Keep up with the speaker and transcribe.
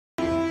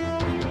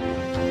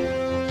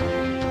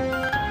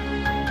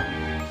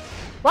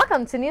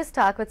Welcome to News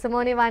Talk with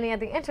Simoni, Vani at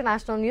the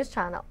International News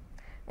Channel.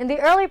 In the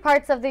early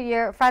parts of the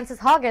year, Frances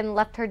Haugen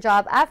left her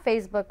job at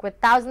Facebook with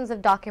thousands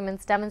of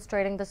documents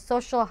demonstrating the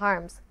social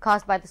harms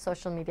caused by the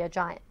social media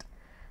giant.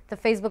 The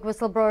Facebook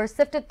whistleblower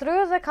sifted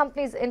through the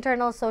company's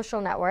internal social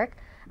network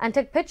and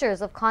took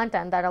pictures of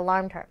content that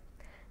alarmed her.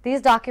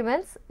 These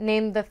documents,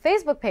 named the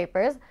Facebook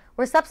Papers,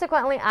 were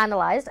subsequently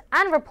analyzed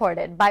and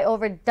reported by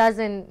over a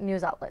dozen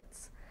news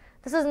outlets.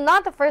 This is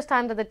not the first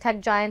time that the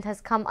tech giant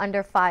has come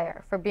under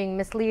fire for being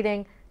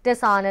misleading,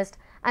 dishonest,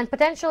 and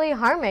potentially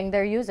harming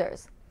their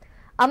users.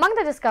 Among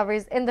the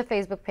discoveries in the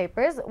Facebook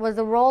Papers was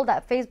the role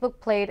that Facebook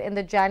played in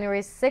the January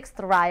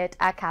 6th riot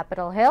at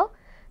Capitol Hill,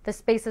 the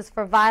spaces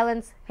for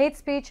violence, hate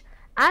speech,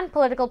 and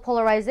political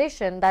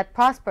polarization that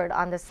prospered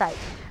on the site,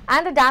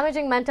 and the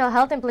damaging mental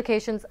health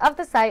implications of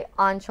the site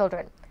on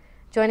children.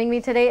 Joining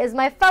me today is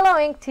my fellow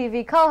Ink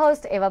TV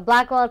co-host, Avaah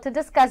Blackwell, to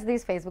discuss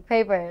these Facebook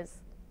Papers.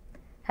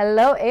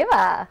 Hello,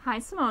 Avaah. Hi,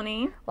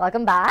 Simoni.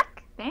 Welcome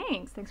back.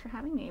 Thanks. Thanks for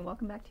having me.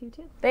 Welcome back to you,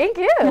 too. Thank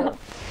you.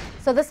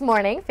 So this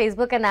morning,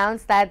 Facebook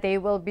announced that they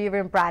will be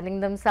rebranding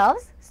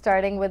themselves,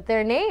 starting with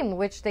their name,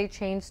 which they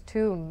changed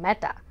to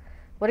Meta.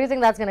 What do you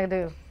think that's going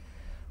to do?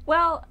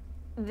 Well,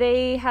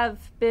 they have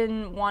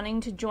been wanting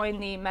to join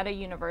the Meta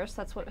universe.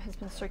 That's what has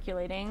been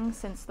circulating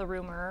since the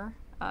rumor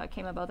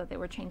came about that they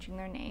were changing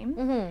their name.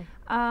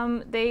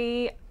 Mm-hmm.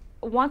 They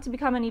want to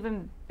become an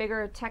even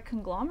bigger tech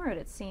conglomerate,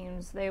 it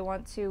seems. They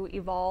want to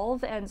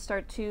evolve and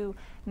start to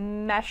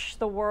mesh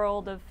the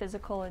world of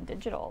physical and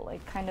digital,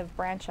 like kind of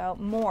branch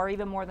out more,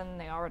 even more than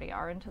they already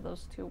are, into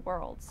those two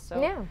worlds. So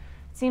Yeah. it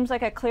seems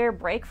like a clear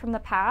break from the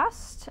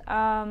past,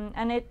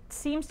 and it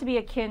seems to be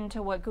akin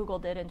to what Google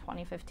did in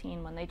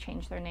 2015 when they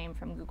changed their name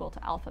from Google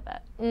to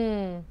Alphabet.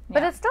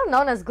 But it's still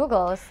known as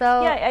Google,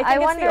 so Yeah, I think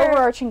it's wonder... the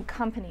overarching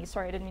company.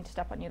 Sorry, I didn't mean to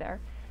step on you there.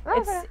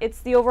 Okay.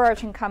 It's the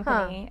overarching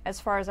company, as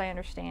far as I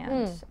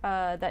understand,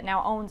 that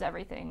now owns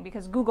everything,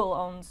 because Google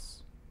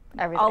owns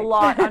Everything. a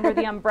lot under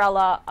the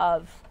umbrella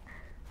of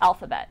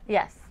Alphabet.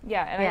 Yes.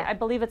 Yeah, and Yeah. I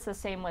believe it's the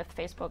same with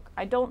Facebook.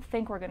 I don't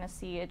think we're going to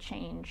see a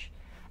change.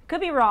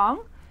 Could be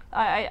wrong.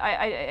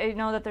 I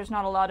know that there's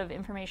not a lot of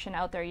information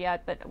out there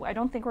yet, but I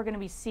don't think we're going to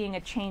be seeing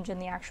a change in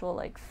the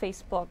actual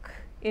Facebook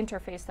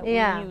interface that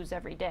we use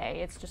every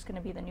day. It's just going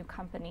to be the new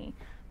company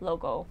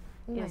logo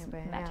is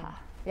Meta.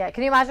 Yeah,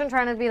 can you imagine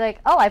trying to be like,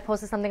 oh, I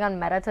posted something on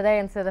Meta today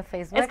instead of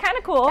Facebook? It's kind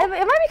of cool. It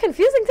might be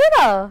confusing too,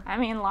 though. I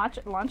mean, launch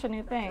a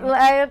new thing.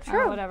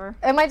 True. Whatever.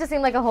 It might just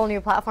seem like a whole new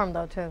platform,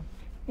 though, too.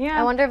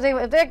 Yeah. I wonder if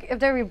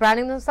they're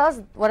rebranding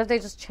themselves. What if they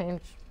just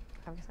change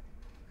everything?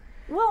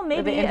 Well,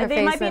 maybe the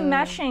they might be interface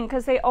meshing,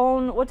 because they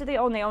own, what do they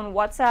own? They own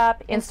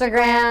WhatsApp,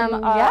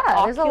 Instagram,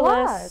 yeah, there's a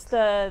Oculus,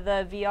 lot.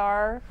 the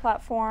VR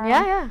platform.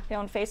 Yeah. They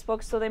own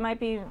Facebook, so they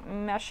might be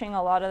meshing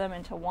a lot of them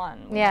into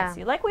one. We Yeah. might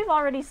see. Like we've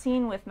already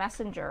seen with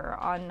Messenger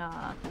on,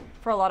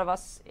 for a lot of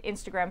us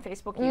Instagram,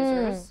 Facebook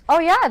users. Oh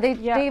yeah,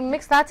 they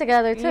mix that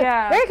together too.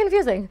 Yeah. Very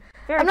confusing.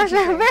 Very I'm not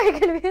sure. confusing. Very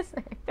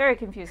confusing. Very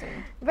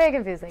confusing. Very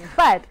confusing.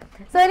 But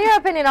so, in your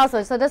opinion,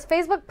 also, so does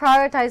Facebook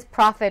prioritize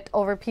profit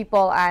over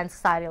people and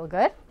societal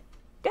good?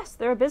 Yes,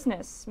 they're a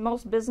business.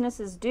 Most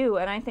businesses do,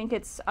 and I think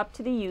it's up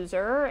to the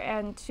user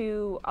and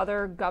to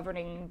other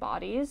governing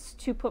bodies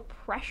to put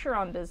pressure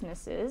on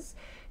businesses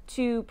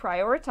to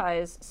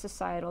prioritize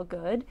societal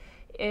good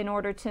in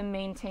order to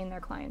maintain their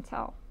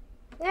clientele.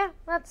 Yeah,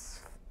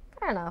 that's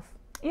fair enough.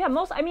 Yeah,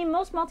 most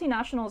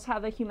multinationals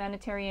have a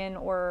humanitarian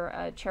or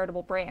a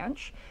charitable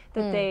branch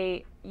that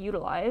they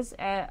utilize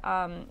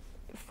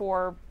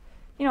for,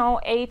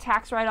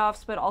 tax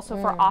write-offs, but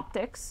also for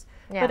optics.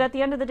 Yeah. But at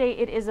the end of the day,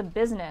 it is a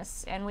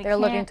business, and They're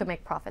looking to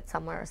make profit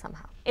somewhere or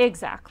somehow.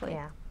 Exactly.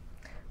 Yeah.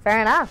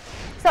 Fair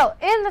enough. So,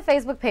 in the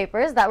Facebook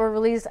Papers that were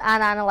released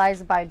and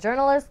analyzed by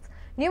journalists,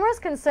 numerous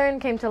concern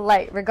came to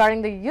light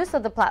regarding the use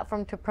of the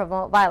platform to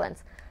promote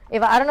violence.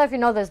 Ava, I don't know if you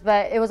know this,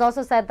 but it was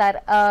also said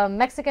that a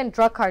Mexican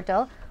drug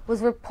cartel was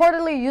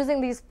reportedly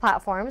using these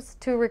platforms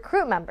to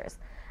recruit members.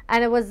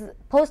 And it was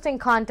posting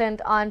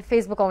content on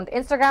Facebook-owned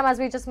Instagram, as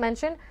we just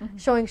mentioned,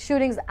 showing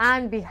shootings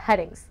and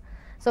beheadings.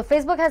 So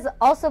Facebook has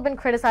also been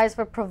criticized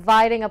for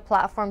providing a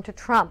platform to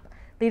Trump,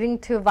 leading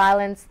to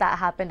violence that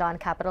happened on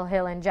Capitol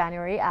Hill in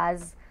January,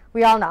 as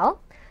we all know.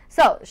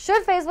 So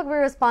should Facebook be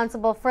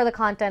responsible for the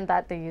content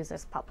that the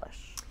users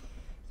publish?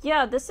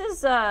 Yeah, this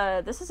is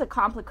a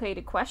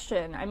complicated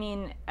question. I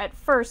mean, at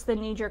first, the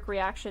knee-jerk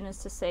reaction is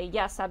to say,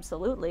 yes,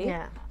 absolutely.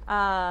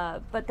 Yeah.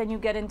 But then you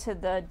get into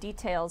the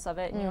details of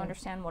it, and you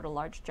understand what a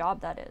large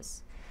job that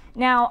is.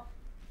 Now,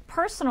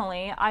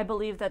 personally, I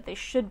believe that they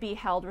should be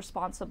held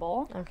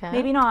responsible. Okay.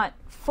 Maybe not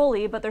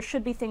fully, but there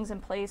should be things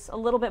in place a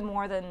little bit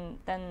more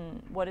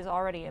than what is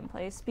already in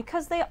place,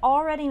 because they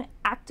already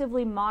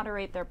actively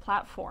moderate their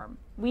platform.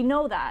 We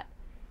know that.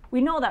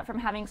 We know that from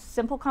having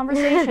simple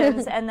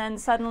conversations, and then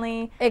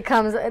suddenly It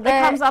comes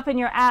up in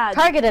your ads.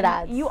 Targeted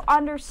ads. You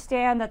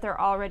understand that they're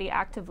already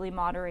actively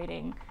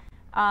moderating.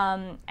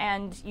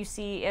 And you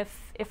see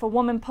if a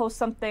woman posts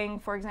something,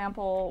 for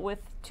example, with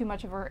too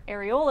much of her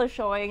areola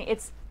showing,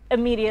 it's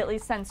immediately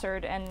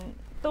censored and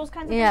those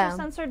kinds of things are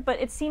censored, but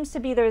it seems to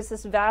be there's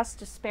this vast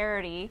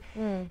disparity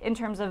in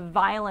terms of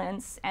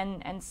violence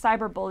and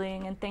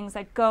cyberbullying and things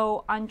that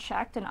go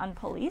unchecked and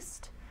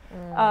unpoliced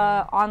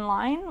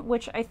online,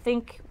 which I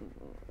think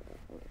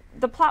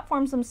the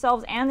platforms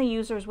themselves and the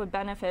users would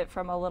benefit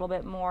from a little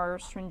bit more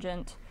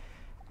stringent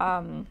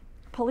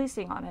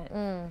policing on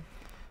it.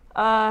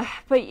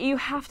 But you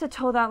have to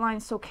toe that line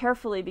so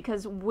carefully,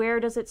 because where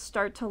does it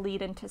start to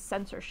lead into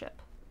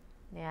censorship?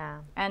 Yeah.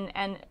 And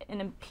an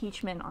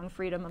impeachment on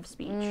freedom of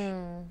speech.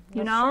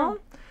 You know?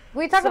 True.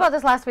 We talked about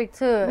this last week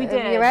too. We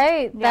did.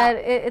 Right? Yeah.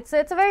 That it's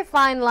a very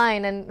fine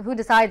line, and who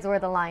decides where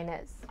the line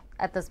is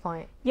at this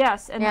point?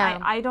 Yes, and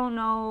I don't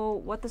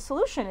know what the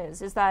solution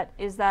is. Is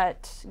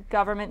that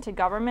government to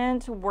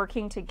government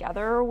working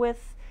together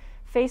with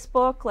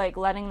Facebook, like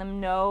letting them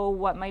know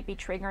what might be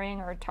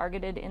triggering or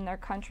targeted in their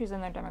countries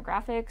and their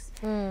demographics?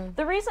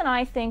 The reason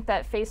I think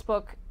that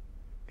Facebook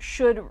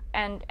should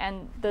and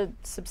the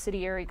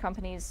subsidiary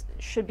companies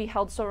should be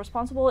held so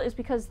responsible is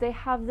because they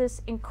have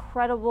this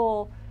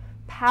incredible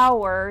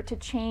power to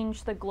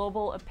change the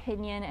global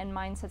opinion and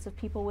mindsets of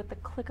people with the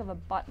click of a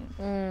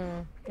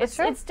button.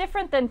 It's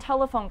different than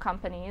telephone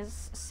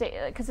companies,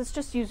 because it's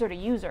just user to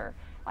user.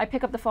 I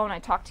pick up the phone, I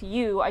talk to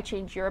you, I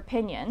change your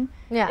opinion.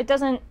 Yeah. It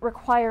doesn't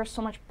require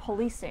so much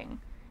policing.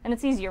 And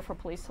it's easier for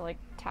police to like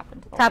tap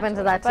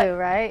into that too,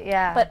 right?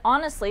 Yeah. But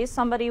honestly,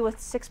 somebody with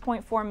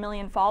 6.4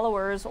 million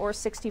followers or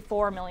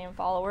 64 million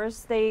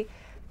followers, they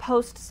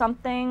post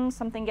something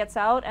gets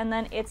out, and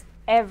then it's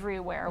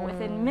everywhere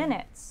within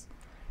minutes.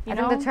 I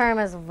think the term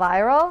is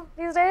viral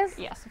these days.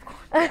 Yes, of course.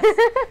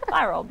 Yes.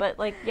 Viral, but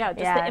like,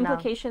 the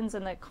implications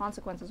and the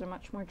consequences are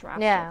much more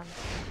drastic. Yeah.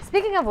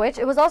 Speaking of which,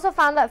 it was also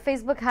found that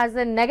Facebook has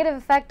a negative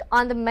effect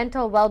on the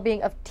mental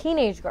well-being of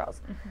teenage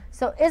girls.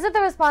 So is it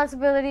the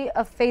responsibility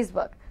of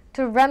Facebook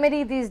to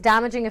remedy these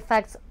damaging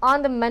effects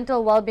on the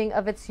mental well-being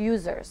of its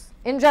users?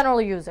 In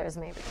general, users,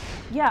 maybe.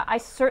 Yeah, I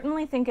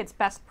certainly think it's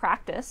best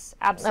practice,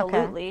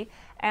 absolutely. Okay.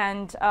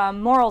 And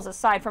morals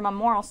aside, from a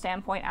moral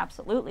standpoint,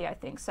 absolutely, I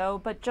think so.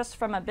 But just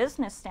from a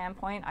business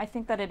standpoint, I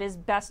think that it is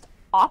best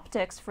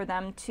optics for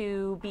them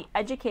to be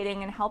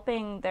educating and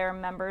helping their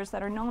members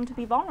that are known to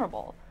be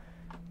vulnerable.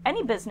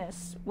 Any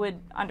business would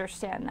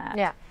understand that.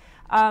 Yeah.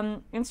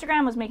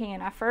 Instagram was making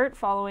an effort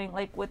following,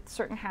 like with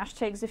certain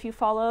hashtags, if you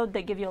followed,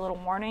 they give you a little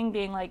warning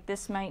being like,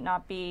 this might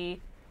not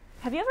be...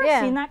 Have you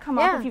ever seen that come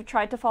up if you've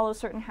tried to follow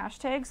certain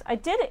hashtags?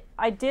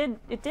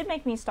 It did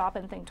make me stop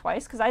and think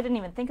twice, because I didn't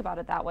even think about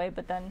it that way,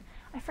 but then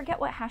I forget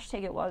what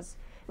hashtag it was.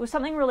 It was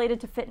something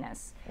related to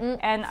fitness.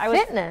 And I was...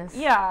 Fitness?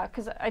 Yeah,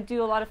 because I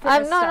do a lot of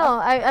fitness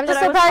stuff. I'm just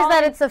surprised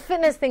that it's a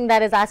fitness thing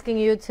that is asking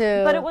you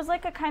to... But it was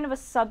like a kind of a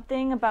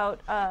sub-thing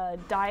about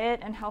diet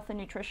and health and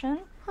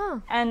nutrition.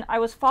 And I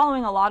was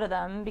following a lot of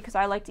them because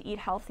I like to eat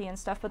healthy and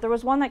stuff, but there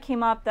was one that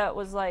came up that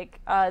was like,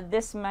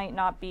 this might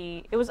not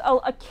be, it was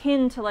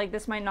akin to like,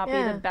 this might not be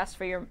the best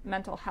for your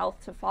mental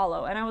health to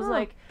follow. And I was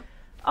like,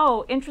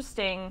 oh,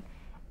 interesting.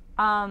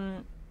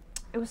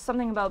 It was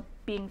something about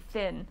being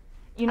thin.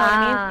 You know what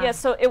I mean? Yeah,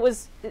 so it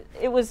was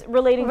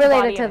relating to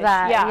body image.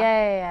 That.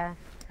 Yeah.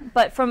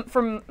 But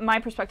from my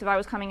perspective, I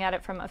was coming at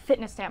it from a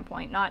fitness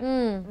standpoint, not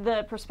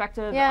the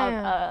perspective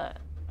of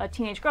a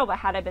teenage girl. But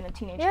had I been a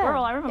teenage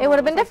girl, I remember it would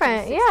have been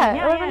different. It would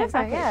have been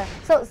exactly. different.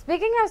 Yeah. So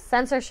speaking of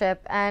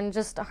censorship and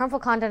just harmful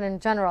content in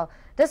general,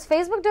 does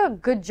Facebook do a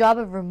good job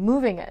of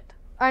removing it?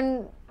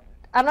 And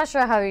I'm not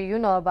sure how you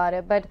know about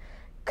it, but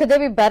could they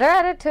be better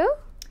at it too?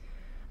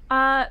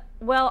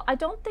 Well, I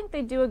don't think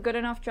they do a good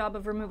enough job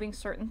of removing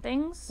certain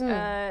things,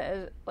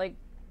 like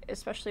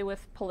especially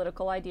with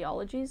political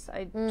ideologies.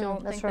 I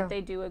don't think that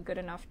they do a good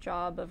enough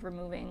job of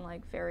removing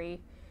like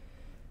very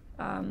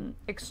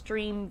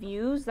extreme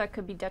views that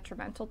could be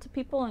detrimental to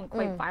people and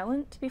quite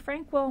violent, to be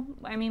frank. Well,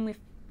 I mean,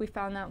 we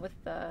found that with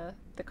the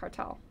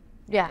cartel.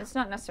 Yeah. It's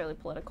not necessarily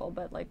political,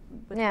 but like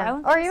with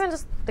violence. Or even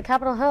just the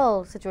Capitol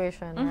Hill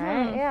situation,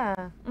 right?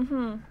 Yeah.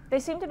 They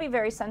seem to be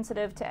very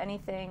sensitive to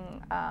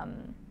anything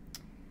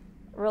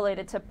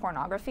related to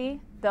pornography.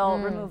 They'll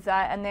remove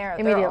that, and they're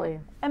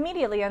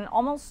immediately and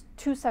almost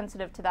too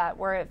sensitive to that,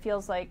 where it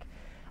feels like,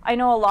 I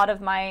know a lot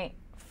of my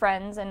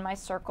friends in my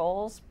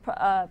circles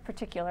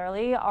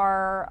particularly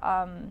are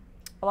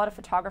a lot of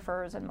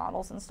photographers and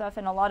models and stuff,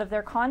 and a lot of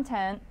their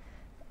content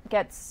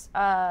gets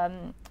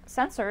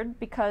censored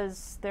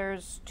because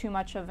there's too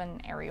much of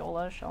an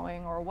areola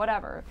showing or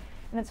whatever,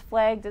 and it's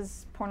flagged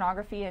as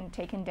pornography and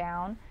taken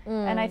down.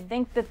 And I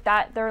think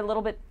that they're a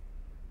little bit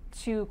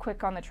too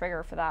quick on the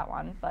trigger for that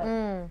one, but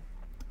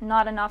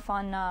not enough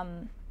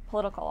on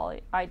political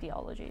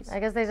ideologies. I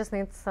guess they just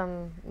need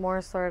some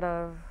more sort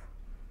of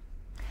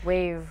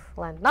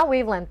not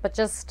wavelength, but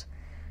just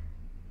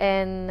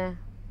in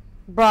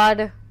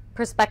broad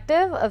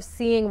perspective of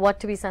seeing what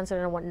to be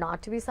censored and what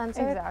not to be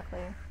censored. Exactly.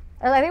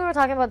 I think we were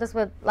talking about this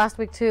last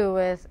week too,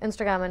 with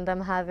Instagram and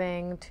them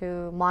having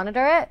to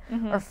monitor it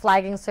or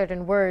flagging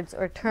certain words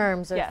or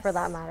terms, or for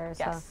that matter.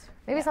 So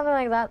maybe something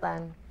like that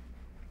then.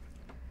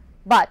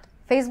 But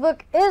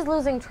Facebook is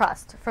losing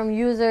trust from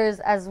users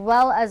as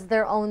well as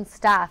their own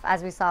staff,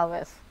 as we saw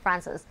with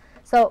Francis.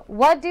 So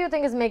what do you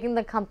think is making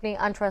the company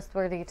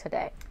untrustworthy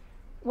today?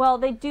 Well,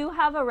 they do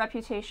have a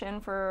reputation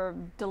for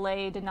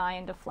delay, deny,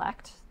 and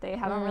deflect. They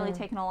haven't really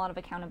taken a lot of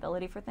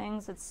accountability for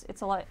things.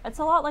 It's a lot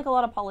like a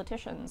lot of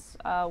politicians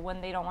when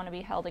they don't want to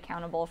be held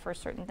accountable for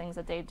certain things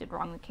that they did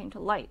wrong that came to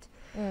light.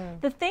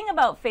 The thing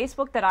about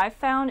Facebook that I've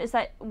found is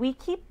that we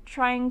keep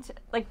trying to,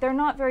 like, they're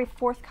not very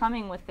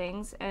forthcoming with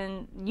things,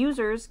 and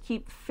users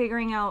keep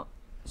figuring out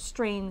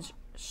strange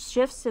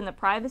shifts in the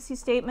privacy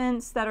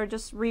statements that are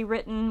just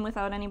rewritten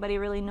without anybody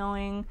really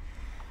knowing.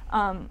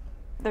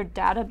 Their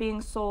data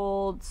being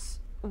sold,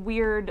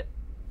 weird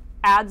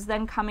ads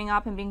then coming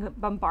up and being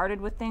bombarded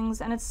with things.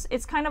 And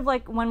it's kind of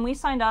like when we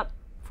signed up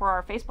for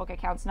our Facebook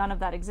accounts, none of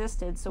that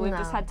existed. So we've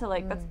just had to,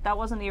 like, that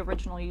wasn't the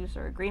original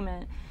user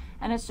agreement.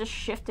 And it's just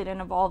shifted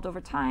and evolved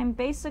over time,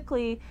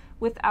 basically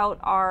without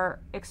our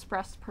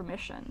expressed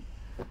permission.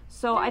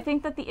 So I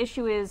think that the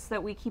issue is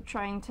that we keep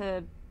trying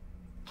to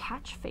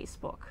catch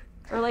Facebook.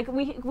 Or, like,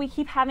 we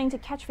keep having to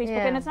catch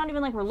Facebook, and it's not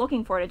even like we're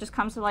looking for it. It just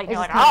comes to, like, you're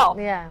like, oh.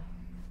 Yeah.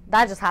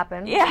 That just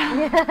happened.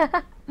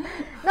 Yeah.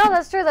 No,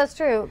 that's true, that's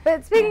true.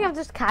 But speaking of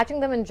just catching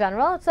them in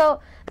general, so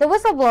the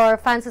whistleblower,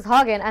 Frances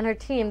Haugen, and her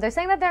team, they're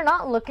saying that they're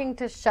not looking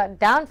to shut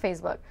down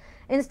Facebook.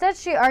 Instead,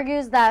 she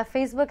argues that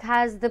Facebook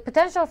has the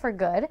potential for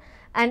good,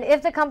 and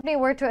if the company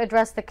were to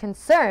address the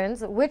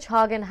concerns, which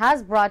Haugen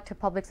has brought to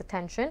public's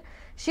attention,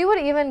 she would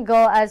even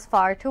go as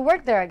far to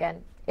work there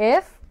again,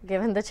 if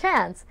given the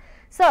chance.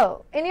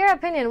 So, in your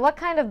opinion, what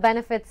kind of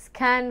benefits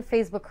can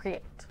Facebook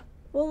create?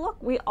 Well,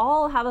 look, we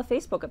all have a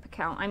Facebook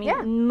account. I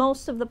mean,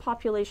 most of the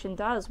population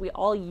does. We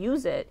all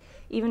use it,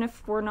 even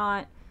if we're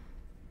not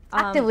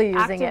actively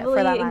using it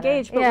for that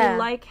engaged. But we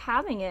like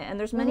having it, and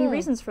there's many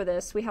reasons for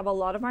this. We have a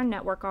lot of our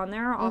network on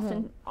there.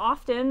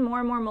 Often, more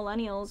and more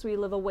millennials, we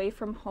live away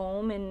from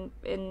home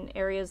in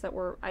areas that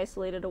we're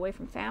isolated away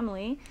from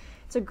family.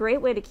 It's a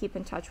great way to keep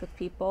in touch with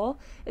people.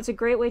 It's a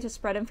great way to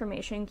spread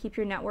information, keep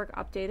your network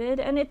updated,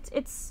 and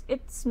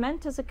it's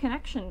meant as a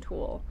connection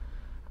tool.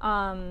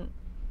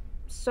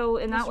 So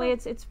in that way,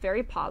 it's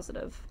very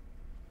positive.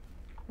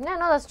 Yeah,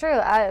 no, that's true.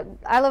 I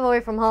live away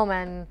from home,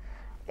 and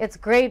it's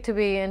great to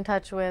be in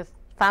touch with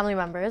family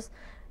members.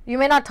 You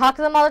may not talk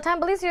to them all the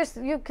time, but at least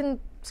you can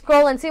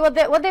scroll and see what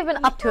they've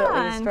been up to,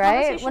 at least,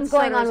 right? What's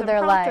going on with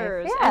their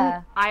life. Yeah.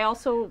 And I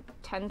also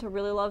tend to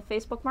really love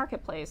Facebook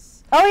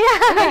Marketplace. Oh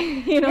yeah,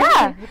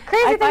 yeah,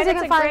 crazy things you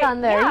can find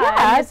on there.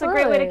 Yeah, it's a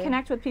great way to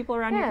connect with people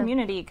around your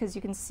community because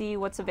you can see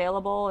what's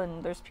available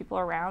and there's people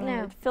around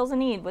and it fills a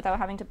need without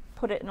having to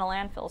put it in a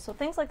landfill. So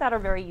things like that are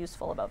very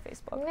useful about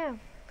Facebook. Yeah.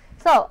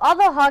 So,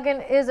 although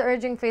Haugen is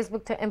urging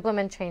Facebook to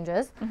implement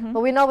changes,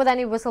 but we know with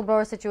any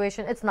whistleblower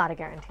situation, it's not a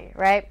guarantee,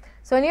 right?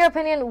 So, in your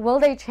opinion, will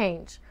they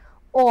change?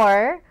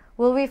 Or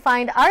will we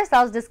find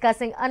ourselves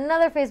discussing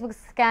another Facebook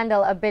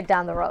scandal a bit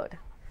down the road?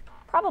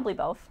 Probably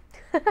both.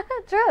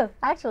 True,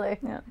 actually.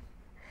 Yeah.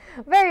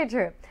 Very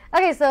true.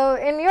 Okay, so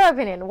in your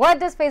opinion, what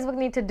does Facebook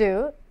need to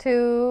do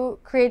to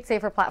create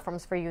safer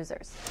platforms for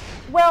users?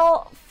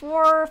 Well,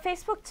 for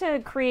Facebook to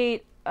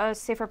create a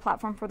safer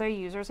platform for their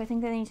users, I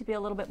think they need to be a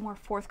little bit more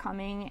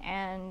forthcoming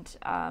and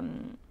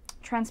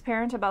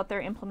transparent about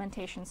their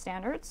implementation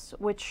standards,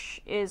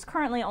 which is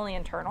currently only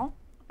internal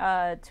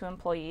to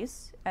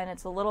employees, and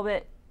it's a little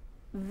bit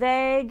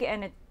vague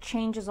and it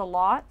changes a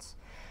lot.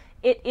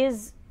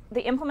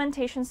 The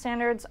implementation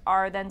standards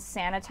are then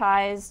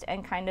sanitized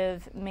and kind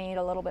of made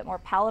a little bit more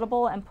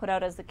palatable and put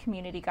out as the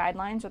community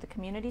guidelines or the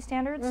community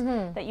standards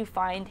that you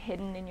find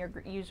hidden in your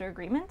user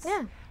agreements.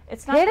 Yeah.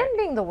 It's not hidden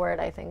being the word,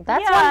 I think.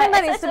 That's one thing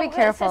that needs to be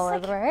careful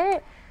with,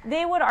 right?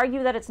 They would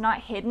argue that it's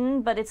not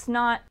hidden, but it's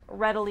not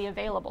readily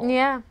available.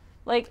 Yeah.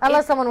 Like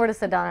unless someone were to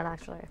sit down and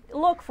actually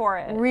look for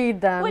it,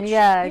 read them. Which,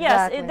 exactly.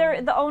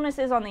 Yes, the onus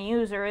is on the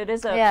user. It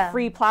is a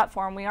free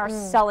platform. We are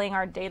selling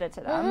our data to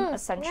them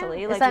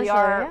essentially.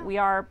 Like we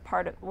are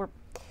part of.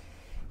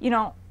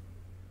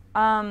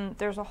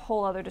 There's a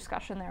whole other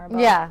discussion there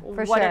about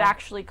what it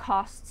actually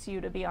costs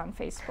you to be on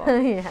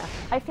Facebook.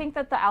 I think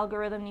that the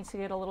algorithm needs to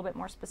get a little bit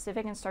more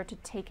specific and start to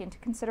take into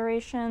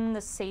consideration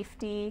the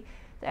safety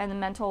and the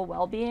mental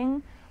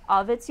well-being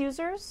of its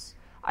users.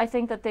 I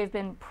think that they've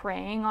been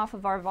preying off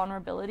of our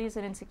vulnerabilities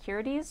and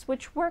insecurities,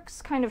 which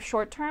works kind of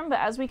short term, but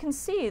as we can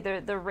see,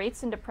 the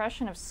rates in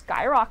depression have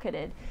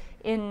skyrocketed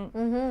in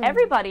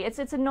everybody.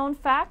 It's a known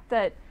fact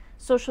that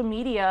social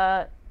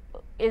media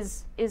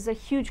is a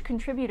huge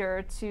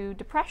contributor to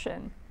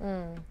depression.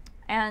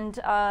 And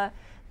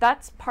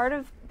that's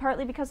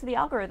partly because of the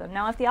algorithm.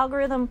 Now,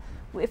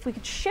 if we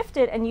could shift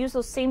it and use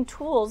those same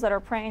tools that are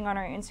preying on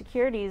our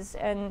insecurities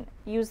and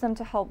use them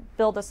to help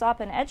build us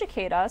up and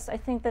educate us, I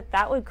think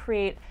that would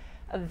create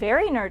a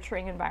very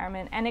nurturing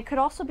environment, and it could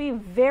also be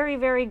very,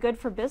 very good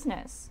for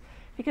business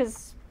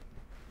because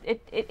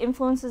it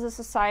influences a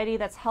society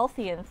that's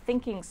healthy and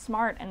thinking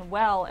smart and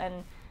well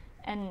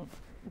and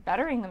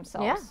bettering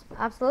themselves. Yeah,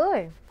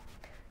 absolutely.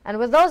 And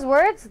with those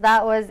words,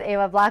 that was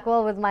Avaah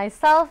Blackwell with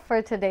myself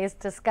for today's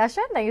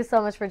discussion. Thank you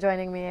so much for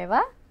joining me,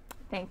 Avaah.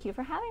 Thank you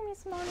for having me,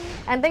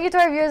 Simoni. And thank you to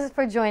our viewers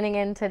for joining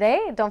in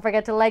today. Don't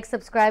forget to like,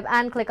 subscribe,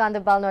 and click on the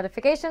bell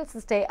notifications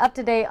to stay up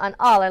to date on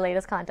all our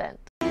latest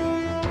content.